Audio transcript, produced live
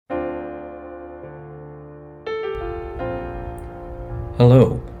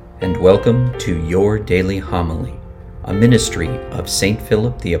Hello, and welcome to Your Daily Homily, a ministry of St.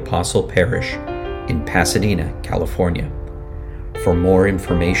 Philip the Apostle Parish in Pasadena, California. For more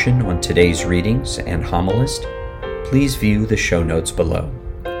information on today's readings and homilist, please view the show notes below.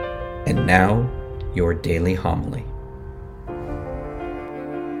 And now, your daily homily.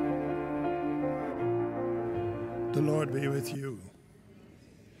 The Lord be with you.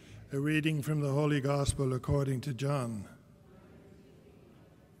 A reading from the Holy Gospel according to John.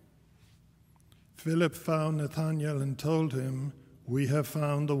 Philip found Nathanael and told him, "We have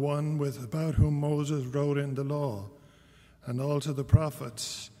found the one about whom Moses wrote in the law, and also the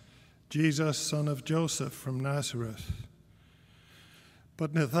prophets, Jesus, son of Joseph from Nazareth."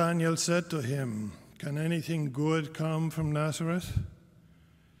 But Nathanael said to him, "Can anything good come from Nazareth?"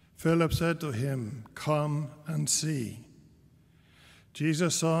 Philip said to him, "Come and see."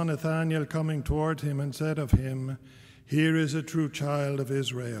 Jesus saw Nathanael coming toward him and said of him, "Here is a true child of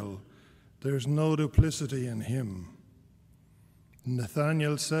Israel. There is no duplicity in him."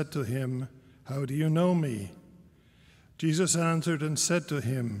 Nathanael said to him, "How do you know me?" Jesus answered and said to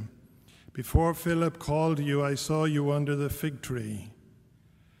him, "Before Philip called you, I saw you under the fig tree."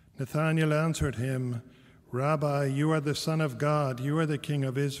 Nathanael answered him, "Rabbi, you are the Son of God, you are the King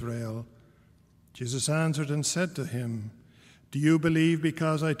of Israel." Jesus answered and said to him, "Do you believe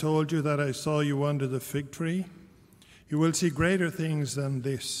because I told you that I saw you under the fig tree? You will see greater things than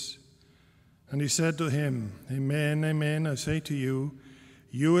this." And he said to him, "Amen, amen, I say to you,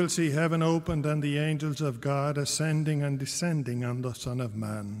 you will see heaven opened and the angels of God ascending and descending on the Son of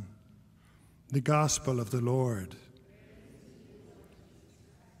Man." The Gospel of the Lord.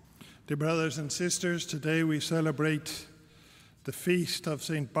 Dear brothers and sisters, today we celebrate the feast of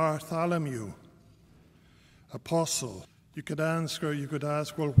St. Bartholomew, Apostle. You could ask,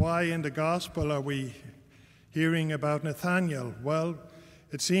 well, why in the Gospel are we hearing about Nathanael? Well,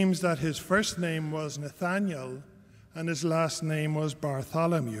 it seems that his first name was Nathanael and his last name was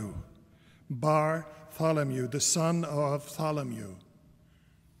Bartholomew. Bartholomew, the son of Tholomew.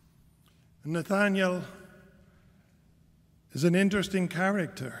 Nathanael is an interesting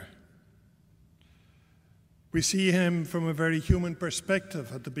character. We see him from a very human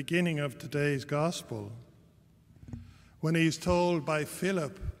perspective at the beginning of today's Gospel, when he's told by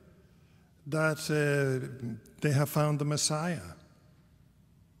Philip that they have found the Messiah.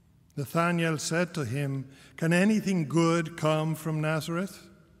 Nathanael said to him, "Can anything good come from Nazareth?"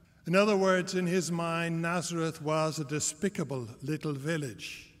 In other words, in his mind, Nazareth was a despicable little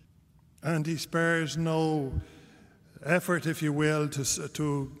village, and he spares no effort, if you will,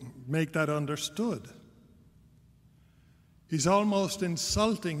 to make that understood. He's almost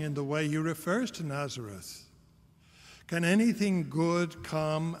insulting in the way he refers to Nazareth. Can anything good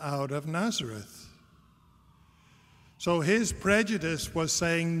come out of Nazareth? So his prejudice was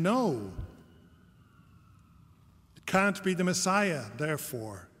saying, no, it can't be the Messiah,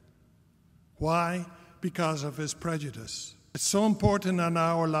 therefore. Why? Because of his prejudice. It's so important in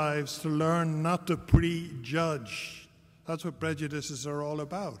our lives to learn not to prejudge. That's what prejudices are all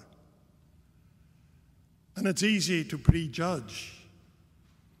about. And it's easy to prejudge,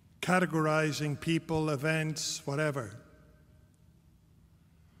 categorizing people, events, whatever.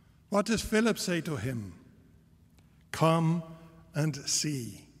 What does Philip say to him? Come and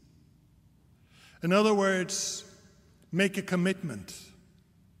see. In other words, make a commitment.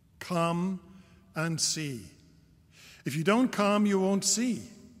 Come and see. If you don't come, you won't see.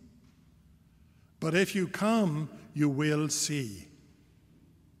 But if you come, you will see.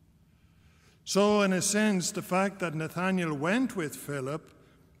 So, in a sense, the fact that Nathanael went with Philip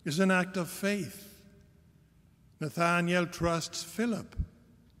is an act of faith. Nathanael trusts Philip.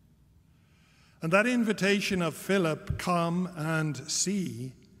 And that invitation of Philip, come and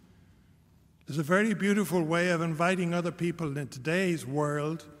see, is a very beautiful way of inviting other people in today's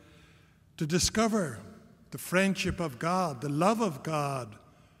world to discover the friendship of God, the love of God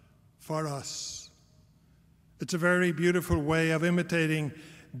for us. It's a very beautiful way of imitating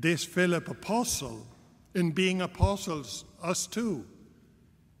this Philip apostle in being apostles, us too,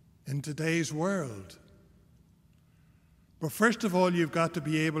 in today's world. But first of all, you've got to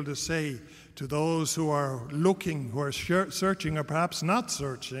be able to say to those who are looking, who are searching, or perhaps not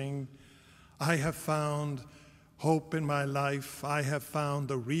searching, I have found hope in my life. I have found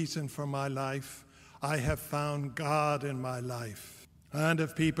the reason for my life. I have found God in my life. And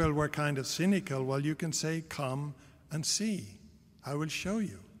if people were kind of cynical, well, you can say, come and see. I will show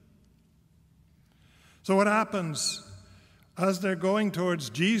you. So what happens? As they're going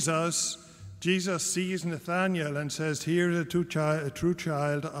towards Jesus, Jesus sees Nathanael and says, here's a true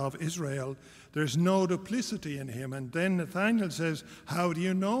child of Israel. There's no duplicity in him. And then Nathanael says, how do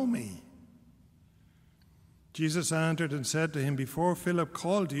you know me? Jesus answered and said to him, before Philip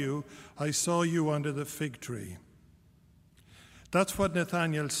called you, I saw you under the fig tree. That's what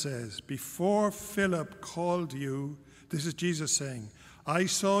Nathanael says. Before Philip called you, this is Jesus saying, I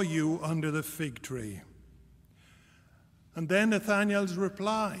saw you under the fig tree. And then Nathanael's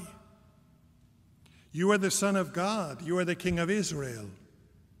reply, you are the Son of God. You are the King of Israel.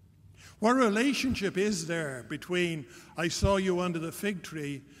 What relationship is there between I saw you under the fig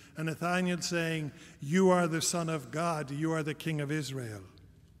tree and Nathanael saying, you are the Son of God. You are the King of Israel?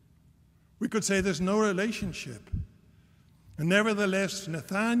 We could say there's no relationship. And nevertheless,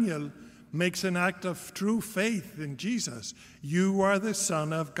 Nathanael makes an act of true faith in Jesus. You are the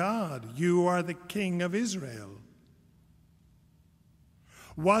Son of God. You are the King of Israel.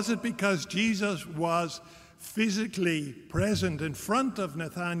 Was it because Jesus was physically present in front of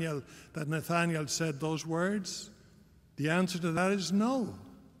Nathanael that Nathanael said those words? The answer to that is no.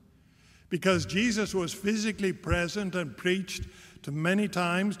 Because Jesus was physically present and preached to many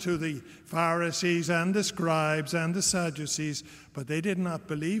times to the Pharisees and the scribes and the Sadducees, but they did not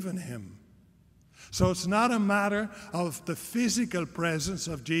believe in him. So it's not a matter of the physical presence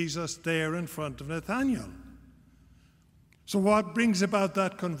of Jesus there in front of Nathanael. So what brings about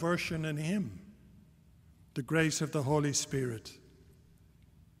that conversion in him? The grace of the Holy Spirit.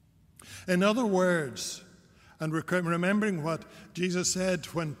 In other words, and remembering what Jesus said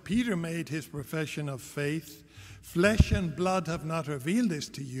when Peter made his profession of faith, flesh and blood have not revealed this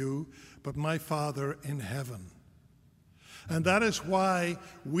to you, but my Father in heaven. And that is why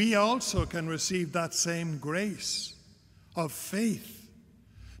we also can receive that same grace of faith.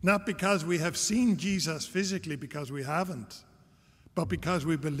 Not because we have seen Jesus physically, because we haven't, but because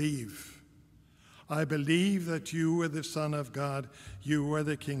we believe. I believe that you are the Son of God, you are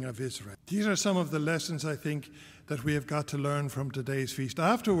the King of Israel. These are some of the lessons, I think, that we have got to learn from today's feast.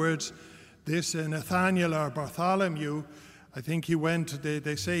 Afterwards, this Nathanael or Bartholomew, I think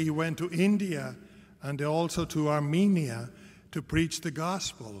they say he went to India and also to Armenia to preach the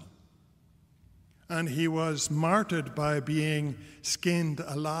gospel. And he was martyred by being skinned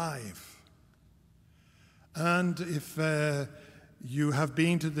alive. And if you have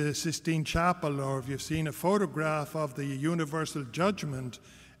been to the Sistine Chapel, or if you've seen a photograph of the Universal Judgment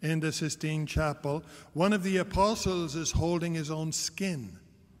in the Sistine Chapel, one of the apostles is holding his own skin,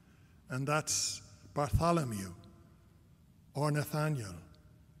 and that's Bartholomew or Nathanael.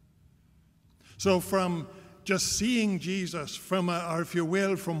 So from just seeing Jesus, or if you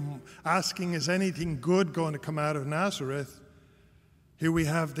will, from asking, is anything good going to come out of Nazareth, here we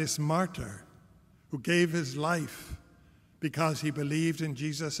have this martyr who gave his life because he believed in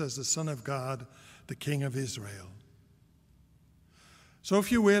Jesus as the Son of God, the King of Israel. So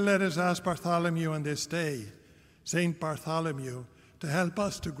if you will, let us ask Bartholomew on this day, Saint Bartholomew, to help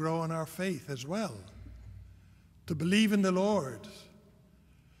us to grow in our faith as well, to believe in the Lord,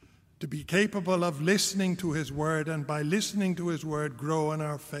 to be capable of listening to his word, and by listening to his word, grow in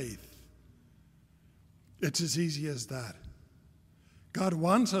our faith. It's as easy as that. God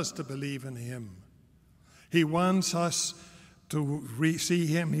wants us to believe in him. He wants us to see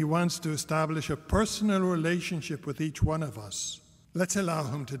him. He wants to establish a personal relationship with each one of us. Let's allow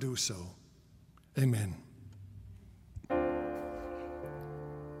him to do so. Amen.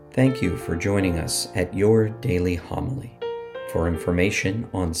 Thank you for joining us at Your Daily Homily. For information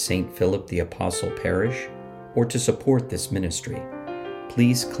on St. Philip the Apostle Parish or to support this ministry,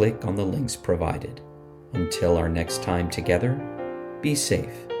 please click on the links provided. Until our next time together, be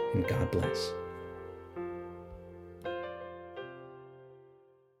safe and God bless.